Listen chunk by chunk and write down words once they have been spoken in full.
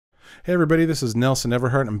Hey everybody, this is Nelson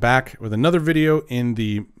Everhart. I'm back with another video in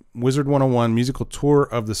the Wizard 101 musical tour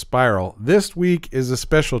of the Spiral. This week is a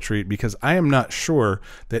special treat because I am not sure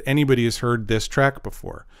that anybody has heard this track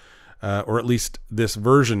before, or at least this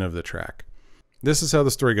version of the track. This is how the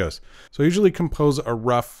story goes. So I usually compose a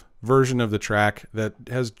rough version of the track that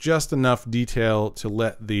has just enough detail to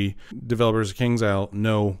let the developers of KingsIsle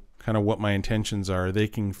know kind of what my intentions are. They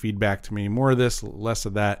can feed back to me more of this, less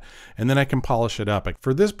of that, and then I can polish it up.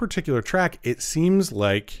 For this particular track, it seems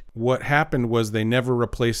like what happened was they never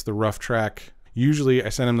replaced the rough track. Usually I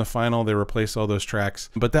send them the final, they replace all those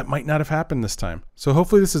tracks, but that might not have happened this time. So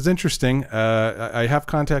hopefully this is interesting. I have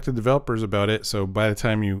contacted developers about it, so by the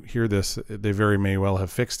time you hear this, they very may well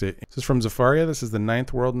have fixed it. This is from Zafaria. This is the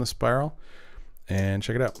 9th world in the Spiral, and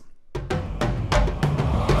check it out.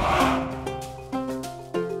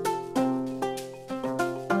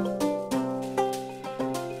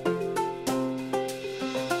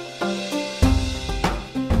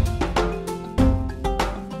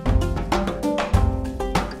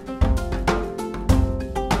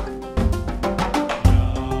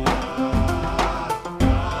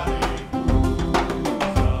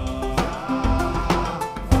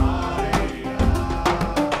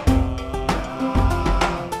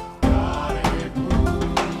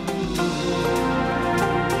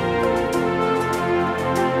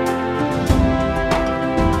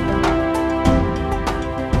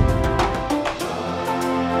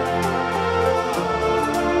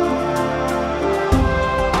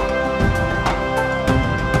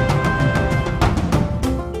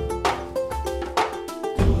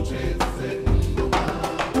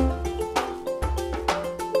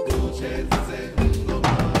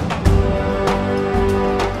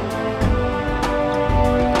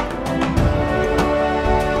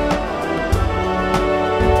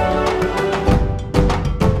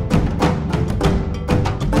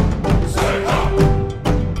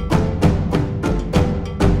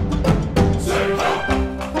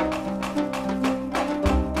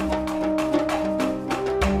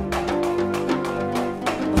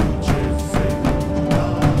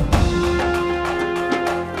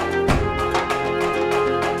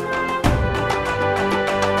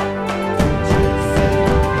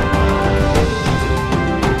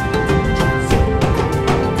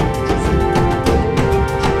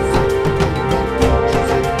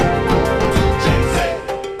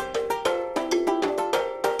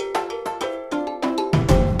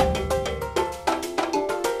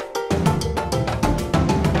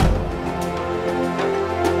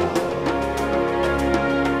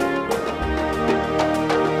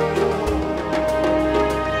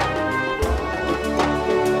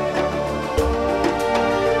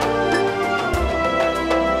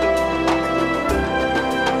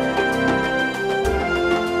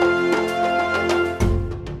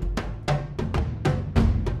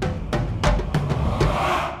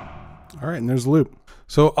 All right, and there's the loop.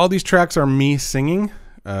 So all these tracks are me singing.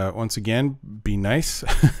 Once again, be nice.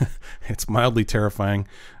 It's mildly terrifying,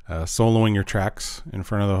 soloing your tracks in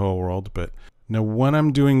front of the whole world. But now when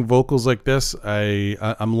I'm doing vocals like this,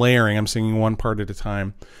 I'm layering. I'm singing one part at a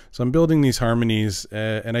time. So I'm building these harmonies,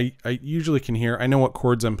 and I usually can hear. I know what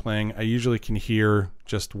chords I'm playing. I usually can hear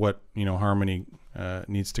just what harmony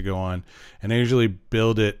needs to go on, and I usually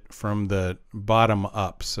build it from the bottom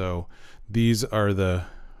up. So these are the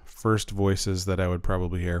first voices that I would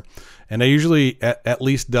probably hear, and I usually at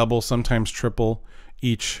least double, sometimes triple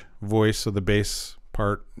each voice. So the bass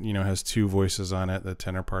part has 2 voices on it, the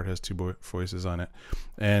tenor part has 2 voices on it,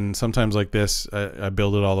 and sometimes like this I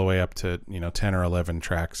build it all the way up to 10 or 11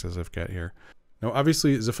 tracks as I've got here. Now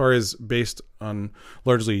obviously Zafaria is based on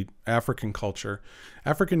largely African culture.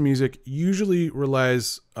 African music usually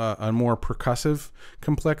relies on more percussive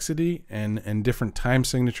complexity and different time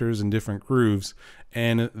signatures and different grooves,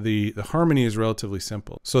 and the harmony is relatively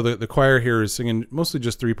simple. So the choir here is singing mostly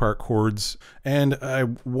just 3-part chords, and I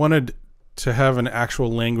wanted to have an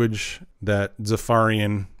actual language that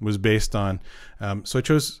Zafarian was based on. So I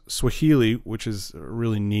chose Swahili, which is a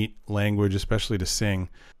really neat language, especially to sing,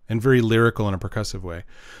 and very lyrical in a percussive way.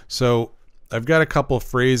 So I've got a couple of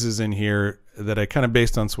phrases in here that I kind of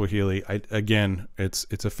based on Swahili. Again, it's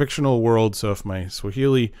a fictional world, so if my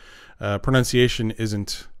Swahili pronunciation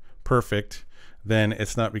isn't perfect, then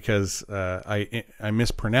it's not because I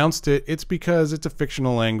mispronounced it. It's because it's a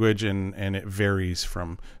fictional language and it varies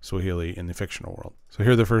from Swahili in the fictional world. So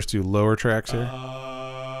here are the first 2 lower tracks here.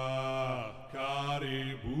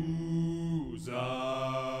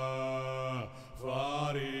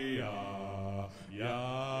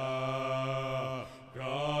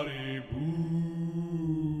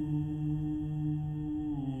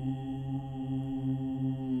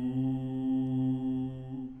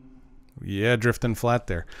 Yeah, drifting flat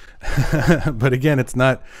there. But again, it's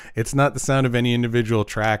not the sound of any individual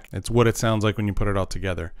track. It's what it sounds like when you put it all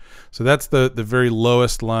together. So that's the very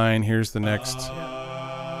lowest line. Here's the next.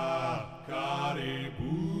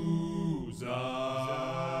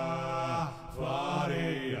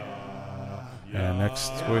 Yeah,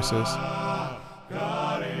 next voices.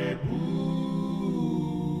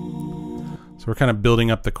 So we're kind of building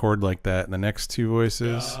up the chord like that. And the next two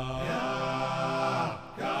voices.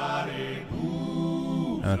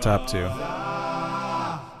 And the top two.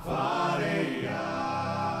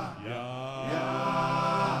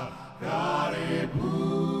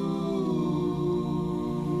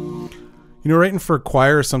 You know, writing for a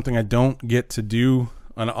choir is something I don't get to do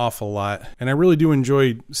an awful lot. And I really do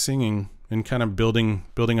enjoy singing and kind of building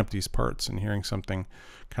up these parts and hearing something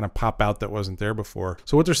kind of pop out that wasn't there before.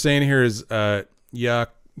 So what they're saying here is Ya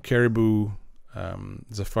Caribou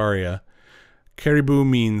Zafaria. Caribou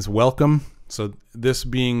means welcome. So this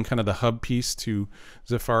being kind of the hub piece to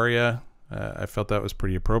Zafaria, I felt that was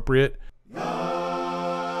pretty appropriate.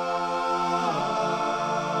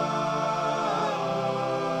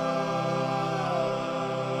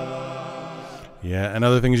 Yeah, and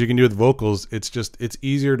other things you can do with vocals, it's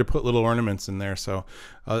easier to put little ornaments in there. So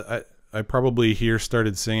I probably here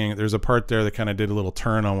started singing. There's a part there that kind of did a little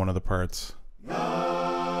turn on one of the parts.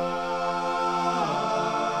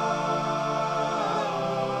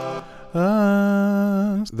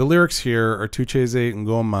 The lyrics here are Tucheze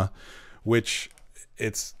Ngoma, which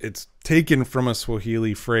it's taken from a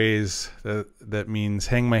Swahili phrase that means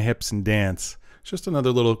hang my hips and dance. It's just another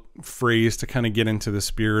little phrase to kind of get into the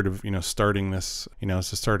spirit of, you know, starting this, you know,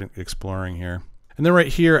 to start exploring here. And then right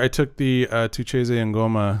here, I took the Tucheze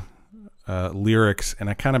Ngoma lyrics and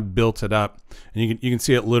I kind of built it up. And you can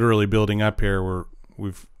see it literally building up here where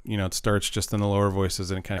we've, you know, it starts just in the lower voices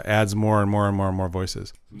and it kind of adds more and more and more and more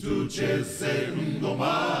voices.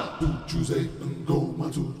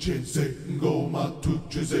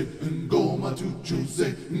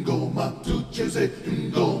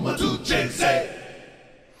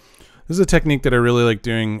 This is a technique that I really like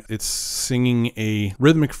doing. It's singing a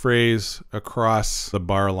rhythmic phrase across the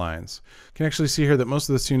bar lines. You can actually see here that most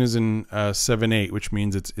of this tune is in 7/8, which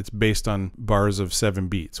means it's based on bars of 7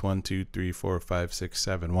 beats. 1, 2, 3, 4, 5, 6,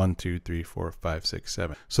 7. 1, 2, 3, 4, 5, 6,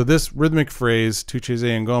 7. So this rhythmic phrase,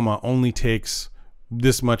 Tucheze Ngoma, only takes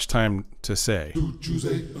this much time to say.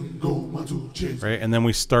 Right? And then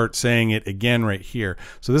we start saying it again right here.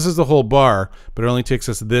 So this is the whole bar, but it only takes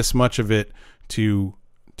us this much of it to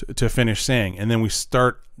finish saying, and then we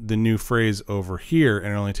start the new phrase over here and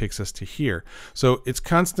it only takes us to here. So it's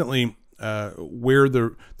constantly where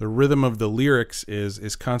the rhythm of the lyrics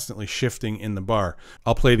is constantly shifting in the bar.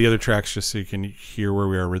 I'll play the other tracks just so you can hear where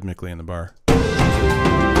we are rhythmically in the bar.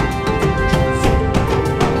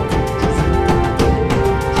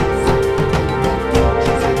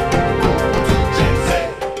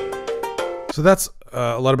 So that's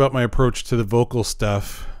a lot about my approach to the vocal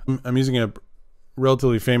stuff. I'm using a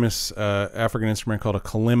relatively famous African instrument called a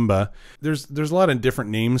kalimba. There's a lot of different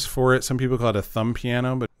names for it. Some people call it a thumb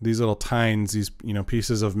piano, but these little tines, these, you know,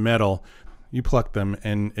 pieces of metal, you pluck them,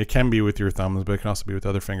 and it can be with your thumbs, but it can also be with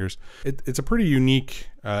other fingers. It's a pretty unique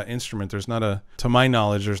instrument. To my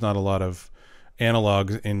knowledge, there's not a lot of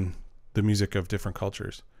analogs in the music of different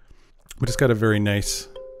cultures, but it's got a very nice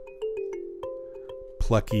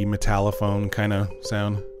plucky metallophone kind of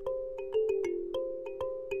sound.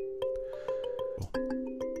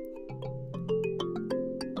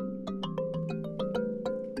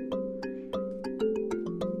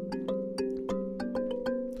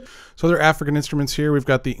 So other African instruments here, we've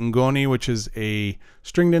got the ngoni, which is a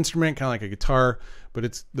stringed instrument, kind of like a guitar,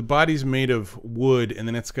 but the body's made of wood, and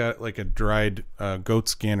then it's got like a dried goat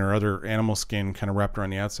skin or other animal skin kind of wrapped around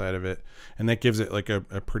the outside of it, and that gives it like a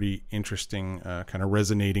pretty interesting kind of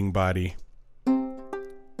resonating body.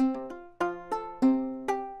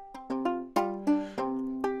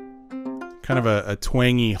 Kind of a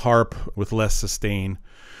twangy harp with less sustain.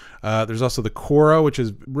 There's also the kora, which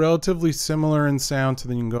is relatively similar in sound to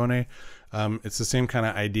the ngoni. It's the same kind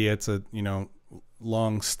of idea. It's a, you know,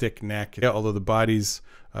 long stick neck, although the body's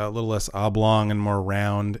a little less oblong and more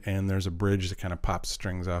round, and there's a bridge that kind of pops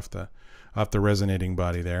strings off the resonating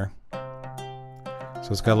body there. So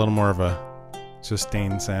it's got a little more of a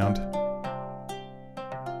sustained sound.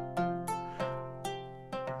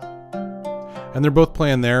 And they're both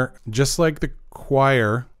playing there. Just like the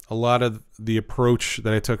choir, a lot of the approach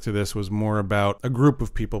that I took to this was more about a group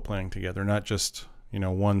of people playing together, not just, you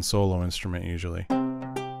know, one solo instrument usually.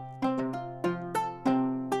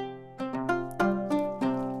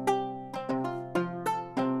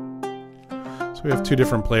 So So we have two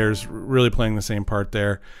different players really playing the same part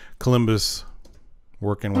there. Kalimba's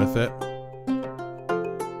working with it.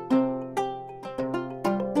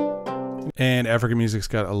 And African music's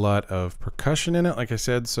got a lot of percussion in it, like I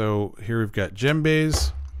said. So here we've got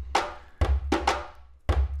djembes.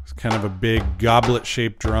 It's kind of a big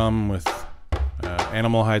goblet-shaped drum with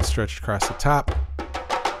animal hide stretched across the top.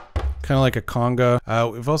 Kind of like a conga.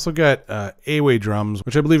 We've also got Ewe drums,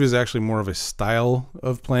 which I believe is actually more of a style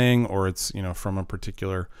of playing, or it's, you know, from a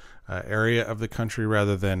particular area of the country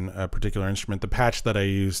rather than a particular instrument. The patch that I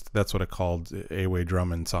used, that's what I called Ewe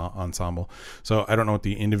drum ensemble. So I don't know what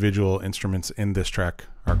the individual instruments in this track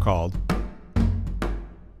are called.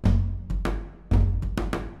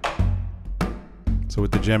 So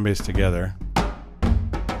with the djembes together.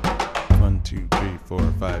 1, 2, 3, 4,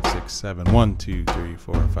 5, 6, 7. 1, 2, 3,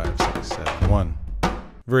 4, 5, 6, 7. 1.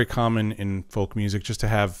 Very common in folk music just to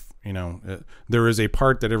have, you know, there is a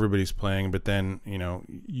part that everybody's playing, but then, you know,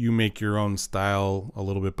 you make your own style a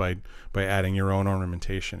little bit by adding your own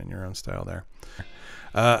ornamentation and your own style there.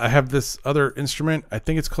 I have this other instrument. I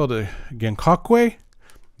think it's called a genkokwe.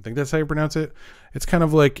 I think that's how you pronounce it. It's kind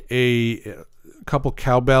of like a couple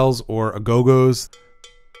cowbells or agogos.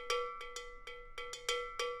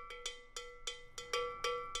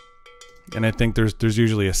 And I think there's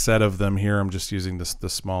usually a set of them here. I'm just using the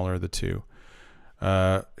smaller of the two.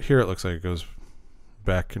 Here it looks like it goes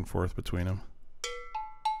back and forth between them.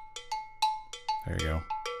 There you go.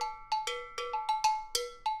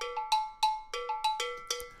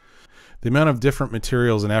 The amount of different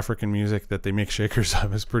materials in African music that they make shakers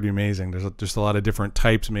of is pretty amazing. There's just a lot of different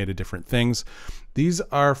types made of different things. These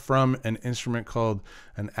are from an instrument called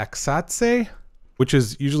an aksatse, which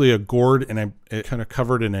is usually a gourd and it kind of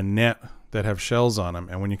covered in a net that have shells on them.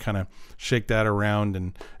 And when you kind of shake that around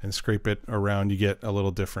and scrape it around, you get a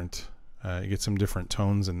little different, you get some different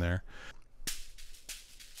tones in there.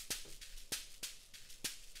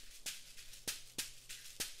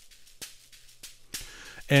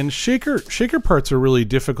 And shaker parts are really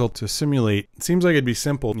difficult to simulate. It seems like it'd be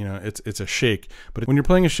simple, you know, it's a shake. But when you're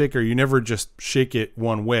playing a shaker, you never just shake it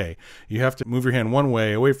one way. You have to move your hand one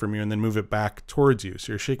way away from you and then move it back towards you.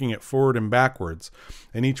 So you're shaking it forward and backwards.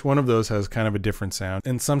 And each one of those has kind of a different sound.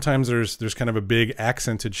 And sometimes there's kind of a big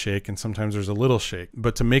accented shake and sometimes there's a little shake.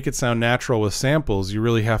 But to make it sound natural with samples, you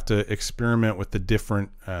really have to experiment with the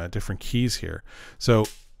different keys here. So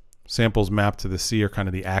samples mapped to the C are kind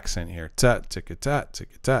of the accent here. Tat, ticka tat,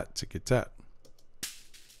 ticka tat, ticka tat.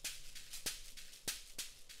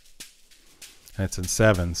 That's in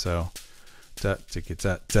 7, so tat, ticka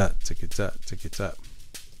tat, tat, ticka tat, ticka tat.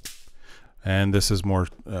 And this is more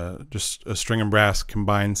just a string and brass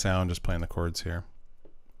combined sound, just playing the chords here.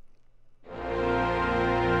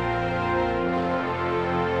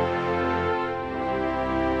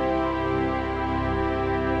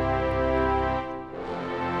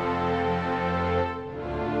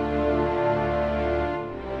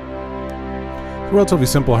 Relatively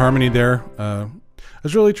simple harmony there. I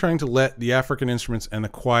was really trying to let the African instruments and the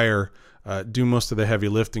choir do most of the heavy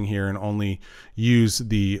lifting here and only use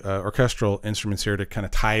the orchestral instruments here to kind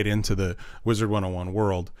of tie it into the Wizard 101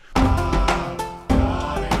 world.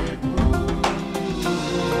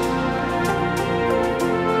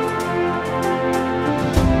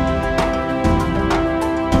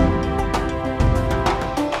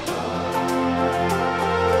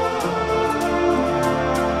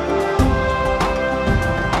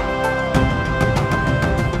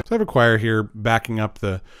 I have a choir here backing up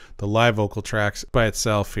the live vocal tracks by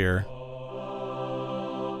itself here.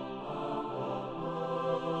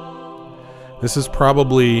 This is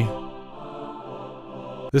probably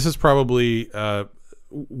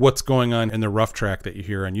what's going on in the rough track that you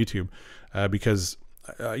hear on YouTube, because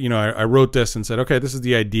you know, I wrote this and said, okay, this is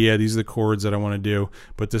the idea, these are the chords that I want to do,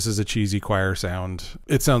 but this is a cheesy choir sound.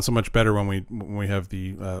 It sounds so much better when we have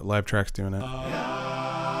the live tracks doing it.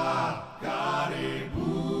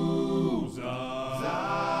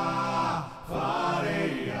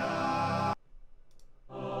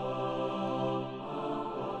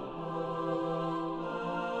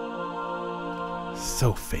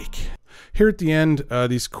 So fake. Here at the end,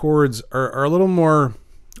 these chords are a little more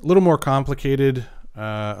complicated,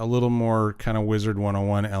 a little more kind of Wizard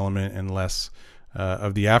 101 element and less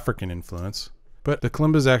of the African influence. But the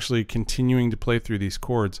kalimba is actually continuing to play through these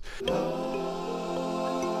chords.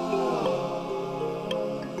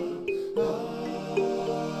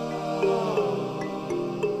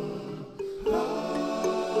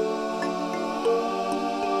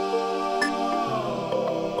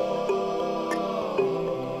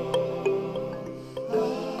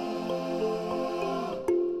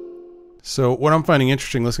 So what I'm finding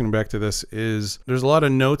interesting listening back to this is there's a lot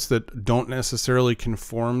of notes that don't necessarily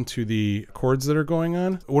conform to the chords that are going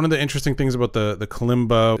on. One of the interesting things about the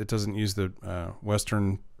kalimba, it doesn't use the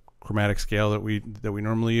Western chromatic scale that we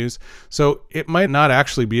normally use. So it might not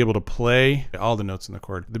actually be able to play all the notes in the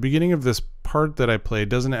chord. The beginning of this part that I played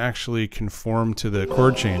doesn't actually conform to the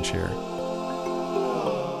chord change here.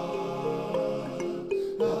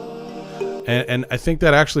 And I think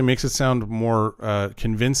that actually makes it sound more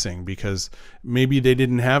convincing, because maybe they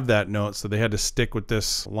didn't have that note, so they had to stick with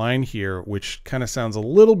this line here, which kind of sounds a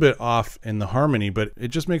little bit off in the harmony, but it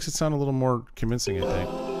just makes it sound a little more convincing, I think.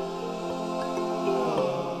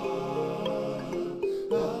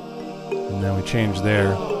 And now we change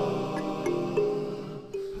there.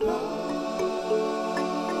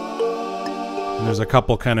 And there's a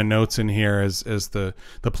couple kind of notes in here as the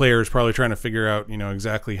player is probably trying to figure out, you know,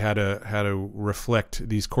 exactly how to reflect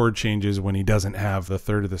these chord changes when he doesn't have the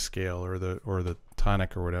third of the scale or the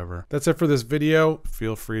tonic or whatever. That's it for this video.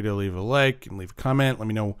 Feel free to leave a like and leave a comment. Let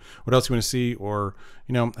me know what else you want to see, or,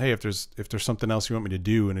 you know, hey, if there's something else you want me to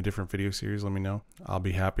do in a different video series, let me know. I'll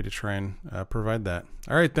be happy to try and provide that.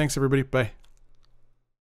 All right, thanks everybody. Bye.